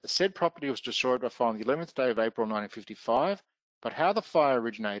 the said property was destroyed by fire on the 11th day of April 1955, but how the fire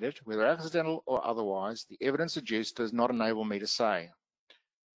originated, whether accidental or otherwise, the evidence adduced does not enable me to say.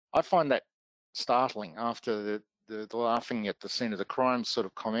 I find that startling after the laughing at the scene of the crime sort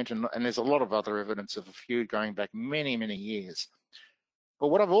of comment, and there's a lot of other evidence of a feud going back many, many years. But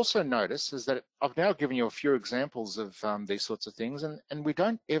what I've also noticed is that I've now given you a few examples of these sorts of things, and we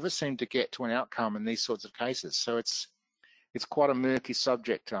don't ever seem to get to an outcome in these sorts of cases. So it's quite a murky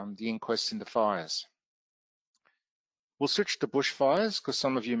subject, the inquests into fires. We'll switch to bushfires because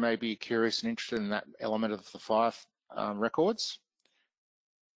some of you may be curious and interested in that element of the fire records.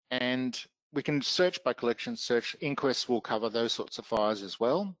 And we can search by collection search. Inquests will cover those sorts of fires as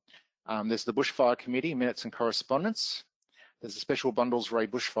well. There's the Bushfire Committee, minutes and correspondence. There's the special bundles Ray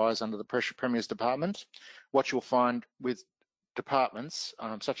bushfires under the Premier's Department. What you'll find with departments,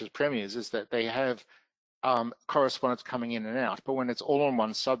 such as Premiers, is that they have correspondence coming in and out, but when it's all on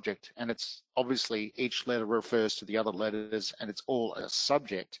one subject and it's obviously each letter refers to the other letters and it's all a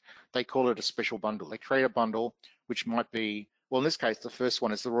subject, they call it a special bundle. They create a bundle which might be, well, in this case, the first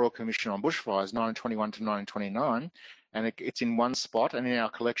one is the Royal Commission on Bushfires, 1921 to 1929, and it's in one spot, and in our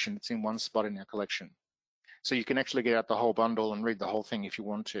collection, it's in one spot in our collection. So you can actually get out the whole bundle and read the whole thing if you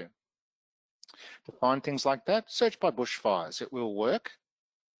want to. To find things like that, search by bushfires. It will work.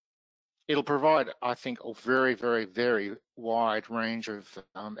 It'll provide, I think, a very, very, very wide range of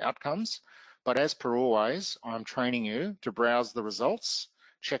outcomes. But as per always, I'm training you to browse the results,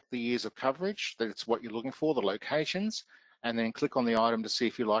 check the years of coverage, that it's what you're looking for, the locations, and then click on the item to see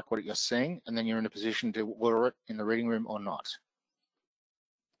if you like what you're seeing, and then you're in a position to order it in the reading room or not.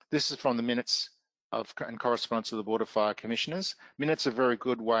 This is from the minutes and correspondence of the Board of Fire Commissioners. Minutes are very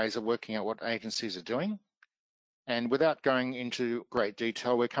good ways of working out what agencies are doing. And without going into great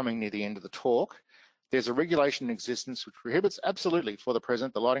detail, we're coming near the end of the talk. There's a regulation in existence which prohibits absolutely for the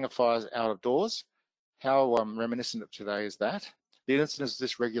present the lighting of fires out of doors. How reminiscent of today is that? The incidence of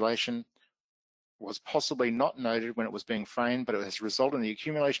this regulation was possibly not noted when it was being framed, but it has resulted in the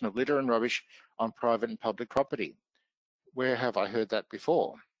accumulation of litter and rubbish on private and public property. Where have I heard that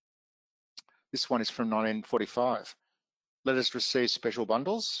before? This one is from 1945. Letters received special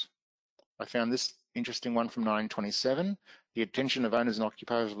bundles. I found this interesting one from 1927. The attention of owners and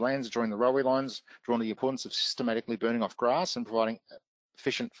occupiers of lands during the railway lines drawn to the importance of systematically burning off grass and providing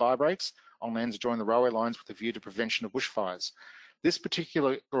efficient fire breaks on lands during the railway lines with a view to prevention of bushfires. This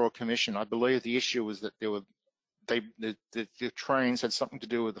particular Royal Commission, I believe the issue was that there were the trains had something to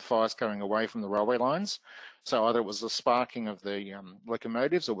do with the fires going away from the railway lines. So either it was the sparking of the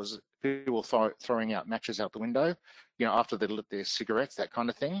locomotives, or was people throwing out matches out the window, after they lit their cigarettes, that kind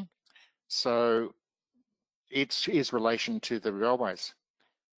of thing. So it is relation to the railways.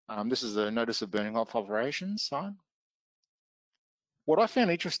 This is a notice of burning off operations sign. What I found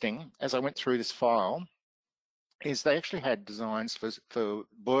interesting as I went through this file is they actually had designs for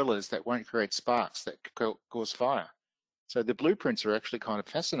boilers that won't create sparks that cause fire. So the blueprints are actually kind of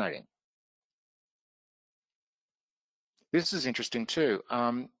fascinating. This is interesting too.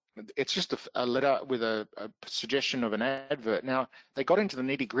 It's just a letter with a suggestion of an advert. Now, they got into the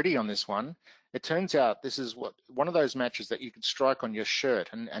nitty-gritty on this one. It turns out this is one of those matches that you could strike on your shirt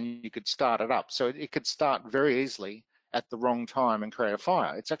and you could start it up. So it could start very easily at the wrong time and create a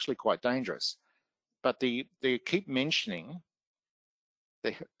fire. It's actually quite dangerous. But they keep mentioning,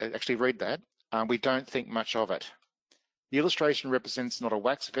 they actually read that, we don't think much of it. The illustration represents not a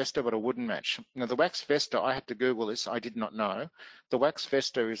wax vesta, but a wooden match. Now, the wax vesta, I had to Google this, I did not know. The wax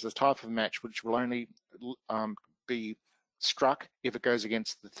vesta is the type of match which will only be struck if it goes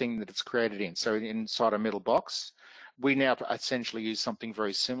against the thing that it's created in. So inside a metal box, we now essentially use something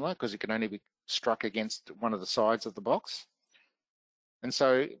very similar because it can only be struck against one of the sides of the box. And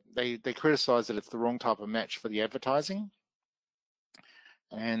so they criticize that it's the wrong type of match for the advertising.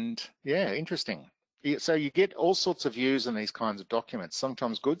 And yeah, interesting. So you get all sorts of views in these kinds of documents,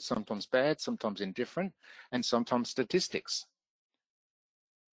 sometimes good, sometimes bad, sometimes indifferent, and sometimes statistics.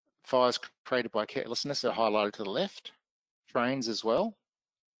 Fires created by carelessness are highlighted to the left, trains as well,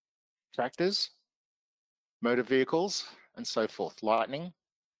 tractors, motor vehicles, and so forth, lightning.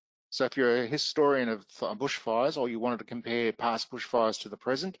 So if you're a historian of bushfires, or you wanted to compare past bushfires to the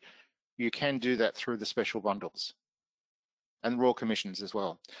present, you can do that through the special bundles and Royal Commissions as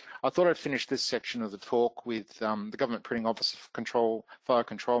well. I thought I'd finish this section of the talk with the Government Printing Office Fire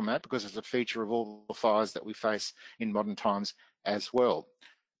Control Map, because it's a feature of all the fires that we face in modern times as well.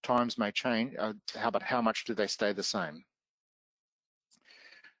 Times may change, but how much do they stay the same?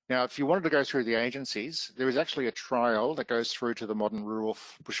 Now, if you wanted to go through the agencies, there is actually a trail that goes through to the modern Rural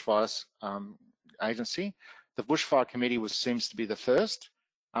Bushfires Agency. The Bushfire Committee seems to be the first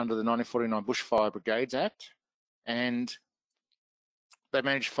under the 1949 Bushfire Brigades Act, and they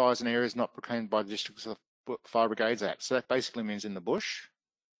manage fires in areas not proclaimed by the District Fire Brigades Act. So that basically means in the bush.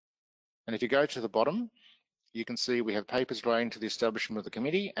 And if you go to the bottom, you can see we have papers relating to the establishment of the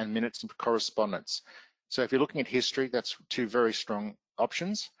committee and minutes and correspondence. So if you're looking at history, that's two very strong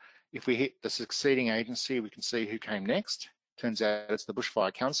options. If we hit the succeeding agency, we can see who came next. Turns out it's the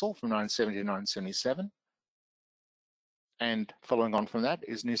Bushfire Council from 1970 to 1977. And following on from that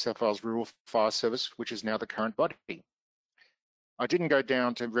is New South Wales Rural Fire Service, which is now the current body. I didn't go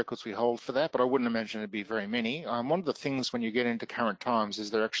down to records we hold for that, but I wouldn't imagine it'd be very many. One of the things when you get into current times is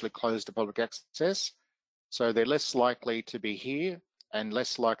they're actually closed to public access. So they're less likely to be here and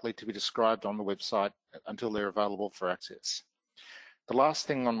less likely to be described on the website until they're available for access. The last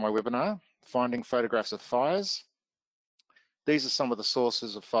thing on my webinar, finding photographs of fires. These are some of the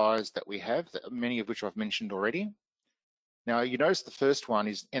sources of fires that we have, many of which I've mentioned already. Now, you notice the first one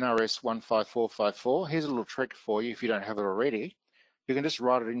is NRS 15454. Here's a little trick for you if you don't have it already. You can just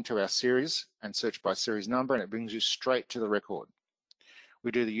write it into our series and search by series number, and it brings you straight to the record.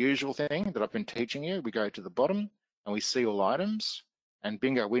 We do the usual thing that I've been teaching you. We go to the bottom and we see all items, and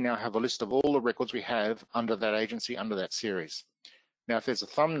bingo, we now have a list of all the records we have under that agency, under that series. Now, if there's a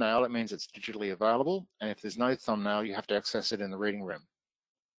thumbnail, it means it's digitally available, and if there's no thumbnail, you have to access it in the reading room.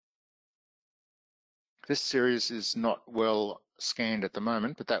 This series is not well scanned at the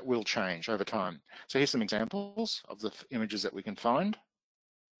moment, but that will change over time. So here's some examples of the images that we can find.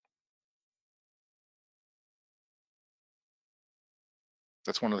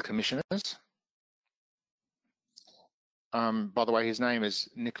 That's one of the commissioners. By the way, his name is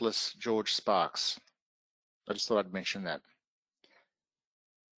Nicholas George Sparks. I just thought I'd mention that.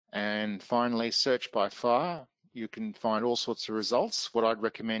 And finally, search by fire. You can find all sorts of results. What I'd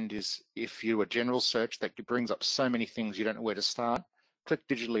recommend is if you do a general search that brings up so many things you don't know where to start, click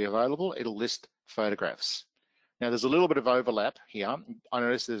digitally available, it'll list photographs. Now there's a little bit of overlap here. I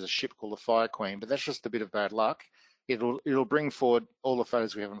noticed there's a ship called the Fire Queen, but that's just a bit of bad luck. It'll bring forward all the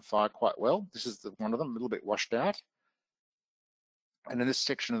photos we have on fire quite well. This is one of them, a little bit washed out. And in this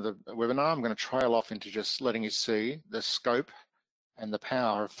section of the webinar, I'm going to trail off into just letting you see the scope and the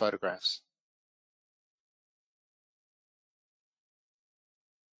power of photographs.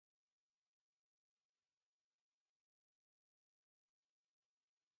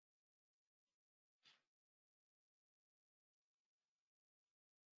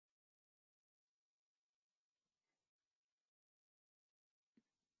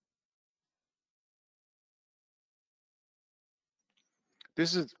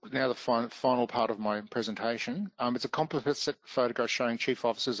 This is now the final part of my presentation. It's a composite photograph showing chief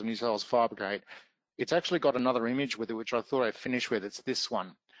officers of New South Wales Fire Brigade. It's actually got another image with it, which I thought I'd finish with. It's this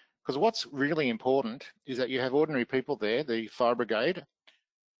one. Because what's really important is that you have ordinary people there, the fire brigade,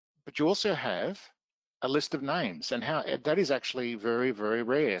 but you also have a list of names, and how that is actually very, very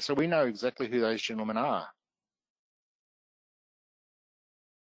rare. So we know exactly who those gentlemen are.